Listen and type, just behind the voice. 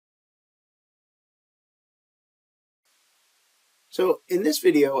So in this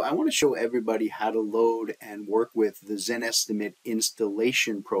video, I want to show everybody how to load and work with the ZenEstimate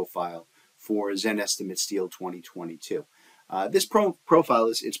installation profile for ZenEstimate Steel 2022. This profile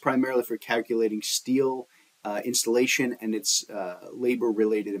it's primarily for calculating steel installation and its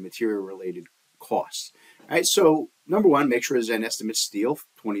labor-related and material-related costs. All right, so number one, make sure ZenEstimate Steel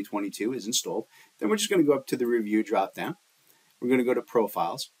 2022 is installed. Then we're just going to go up to the Review drop-down. We're going to go to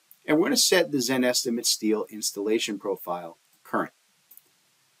Profiles, and we're going to set the ZenEstimate Steel installation profile current.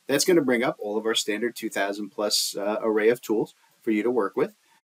 That's going to bring up all of our standard 2000 plus array of tools for you to work with.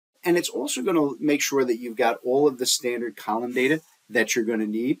 And it's also going to make sure that you've got all of the standard column data that you're going to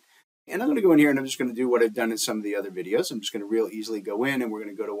need. And I'm going to go in here and I'm just going to do what I've done in some of the other videos. I'm just going to real easily go in and we're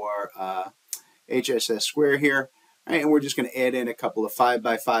going to go to our HSS square here. Right, and we're just going to add in a couple of 5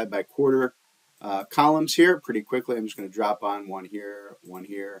 by 5 by quarter columns here pretty quickly. I'm just going to drop on one here, one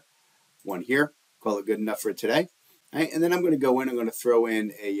here, one here. Call it good enough for today. Right, and then I'm going to go in, I'm going to throw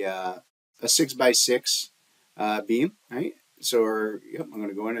in a 6 by 6 beam. Right? So yep, I'm going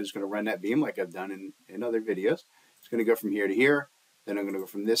to go in and just going to run that beam like I've done in other videos. It's going to go from here to here. Then I'm going to go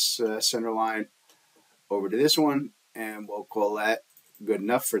from this center line over to this one, and we'll call that good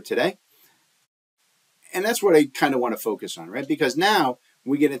enough for today. And that's what I kind of want to focus on, right? Because now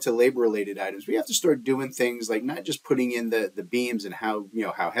we get into labor-related items. We have to start doing things like not just putting in the beams and how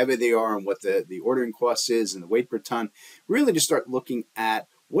heavy they are and what the ordering cost is and the weight per ton. Really just start looking at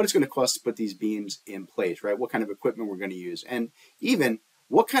what it's going to cost to put these beams in place, right? What kind of equipment we're going to use, and even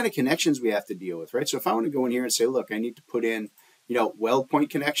what kind of connections we have to deal with, right? So if I want to go in here and say, look, I need to put in, weld point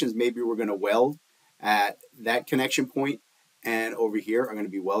connections. Maybe we're going to weld at that connection point, and over here are going to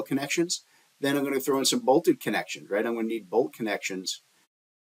be weld connections. Then I'm going to throw in some bolted connections, right? I'm going to need bolt connections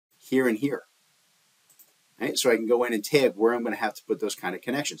here and here. Right? So I can go in and tag where I'm going to have to put those kind of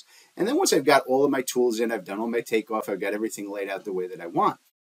connections. And then once I've got all of my tools in, I've done all my takeoff, I've got everything laid out the way that I want.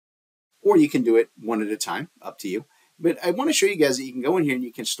 Or you can do it one at a time, up to you. But I want to show you guys that you can go in here and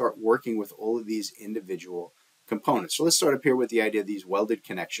you can start working with all of these individual components. So let's start up here with the idea of these welded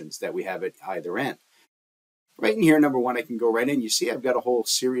connections that we have at either end. Right in here, number one, I can go right in. You see I've got a whole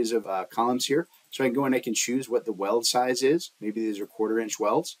series of columns here. So I can go in, I can choose what the weld size is. Maybe these are 1/4 inch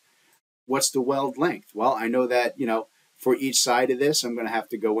welds. What's the weld length? Well, I know that, for each side of this, I'm going to have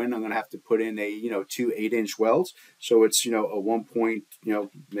to go in, I'm going to have to put in a, 2 8-inch welds. So it's, a 1 point,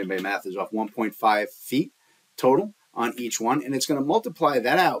 maybe my math is off, 1.5 feet total on each one. And it's going to multiply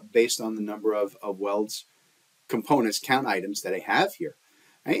that out based on the number of welds, components, count items that I have here.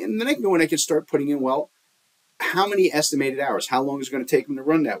 Right? And then I can go in, I can start putting in, well, how many estimated hours? How long is it going to take them to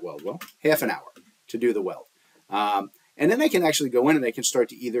run that weld? Well, half an hour to do the weld. And then I can actually go in and I can start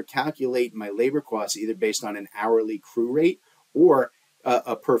to either calculate my labor costs either based on an hourly crew rate or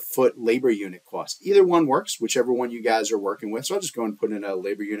a per foot labor unit cost. Either one works, whichever one you guys are working with. So I'll just go and put in a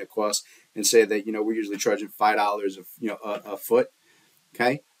labor unit cost and say that, we're usually charging $5 a foot.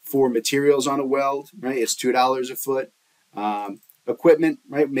 Okay. For materials on a weld, right, it's $2 a foot. Equipment,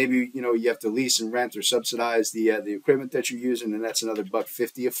 right? Maybe you have to lease and rent or subsidize the equipment that you're using, and that's another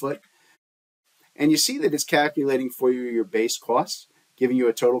 $1.50 a foot. And you see that it's calculating for you your base costs, giving you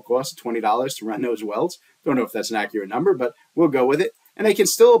a total cost of $20 to run those welds. Don't know if that's an accurate number, but we'll go with it. And I can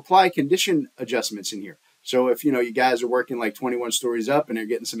still apply condition adjustments in here. So if you guys are working like 21 stories up and they're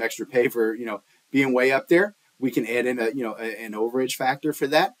getting some extra pay for being way up there, we can add in an overage factor for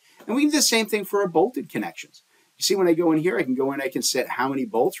that. And we can do the same thing for our bolted connections. You see when I go in here, I can go in, I can set how many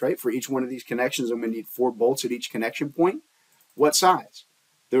bolts, right? For each one of these connections, I'm going to need 4 bolts at each connection point. What size?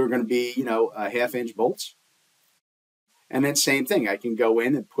 They're going to be, a 1/2 inch bolts. And then same thing, I can go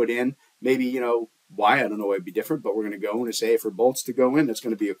in and put in maybe, why, I don't know why it'd be different, but we're going to go in and say for bolts to go in, that's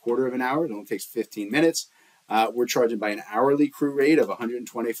going to be a 1/4 of an hour. It only takes 15 minutes. We're charging by an hourly crew rate of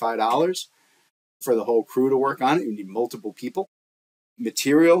 $125 for the whole crew to work on it. You need multiple people.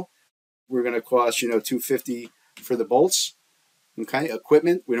 Material, we're going to cost, $250 for the bolts. Okay,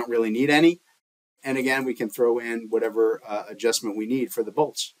 equipment, we don't really need any. And again, we can throw in whatever adjustment we need for the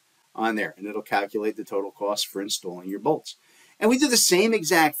bolts on there, and it'll calculate the total cost for installing your bolts. And we do the same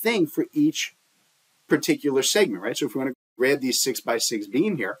exact thing for each particular segment, right? So if we want to grab these 6 by 6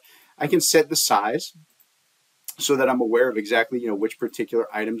 beam here, I can set the size so that I'm aware of exactly, which particular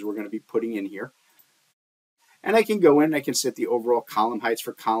items we're going to be putting in here. And I can go in and I can set the overall column heights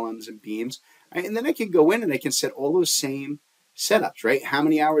for columns and beams. Right? And then I can go in and I can set all those same setups, right? How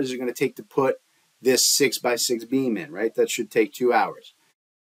many hours is it going to take to put this 6 by 6 beam in, right? That should take 2 hours.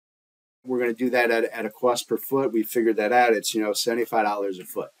 We're going to do that at a cost per foot. We figured that out. It's, $75 a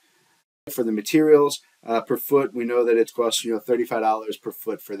foot. For the materials per foot, we know that it costs, $35 per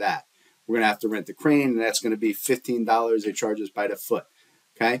foot for that. we're going to have to rent the crane, and that's going to be $15. They charge us by the foot.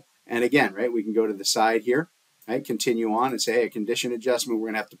 Okay, and again, right, we can go to the side here, right, continue on and say, hey, a condition adjustment, we're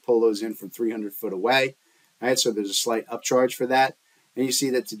going to have to pull those in from 300 foot away. Right, so there's a slight upcharge for that. And you see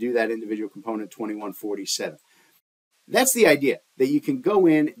that to do that individual component, $21.47. That's the idea, that you can go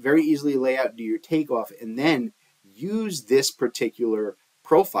in, very easily lay out, do your takeoff, and then use this particular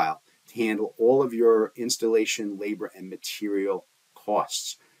profile to handle all of your installation, labor, and material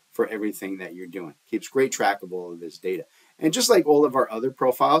costs for everything that you're doing. Keeps great track of all of this data. And just like all of our other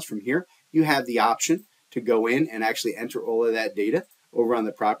profiles from here, you have the option to go in and actually enter all of that data over on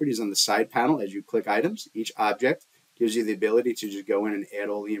the properties on the side panel. As you click items, each object gives you the ability to just go in and add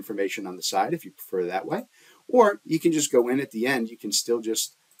all the information on the side if you prefer that way. Or you can just go in at the end. You can still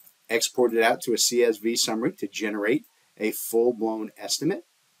just export it out to a CSV summary to generate a full-blown estimate.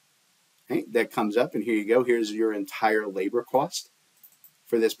 Okay, that comes up, and here you go. Here's your entire labor cost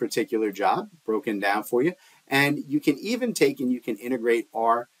for this particular job broken down for you. And you can even take and you can integrate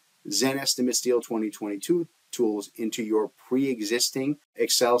our ZenEstimate Steel 2022 tools into your pre-existing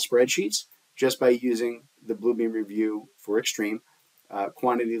Excel spreadsheets just by using the Bluebeam Revu for Extreme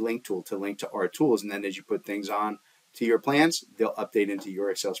quantity link tool to link to our tools. And then as you put things on to your plans, they'll update into your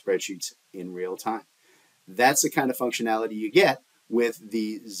Excel spreadsheets in real time. That's the kind of functionality you get with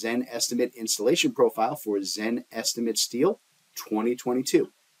the ZenEstimate installation profile for ZenEstimate Steel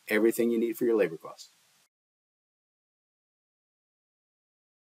 2022. Everything you need for your labor costs.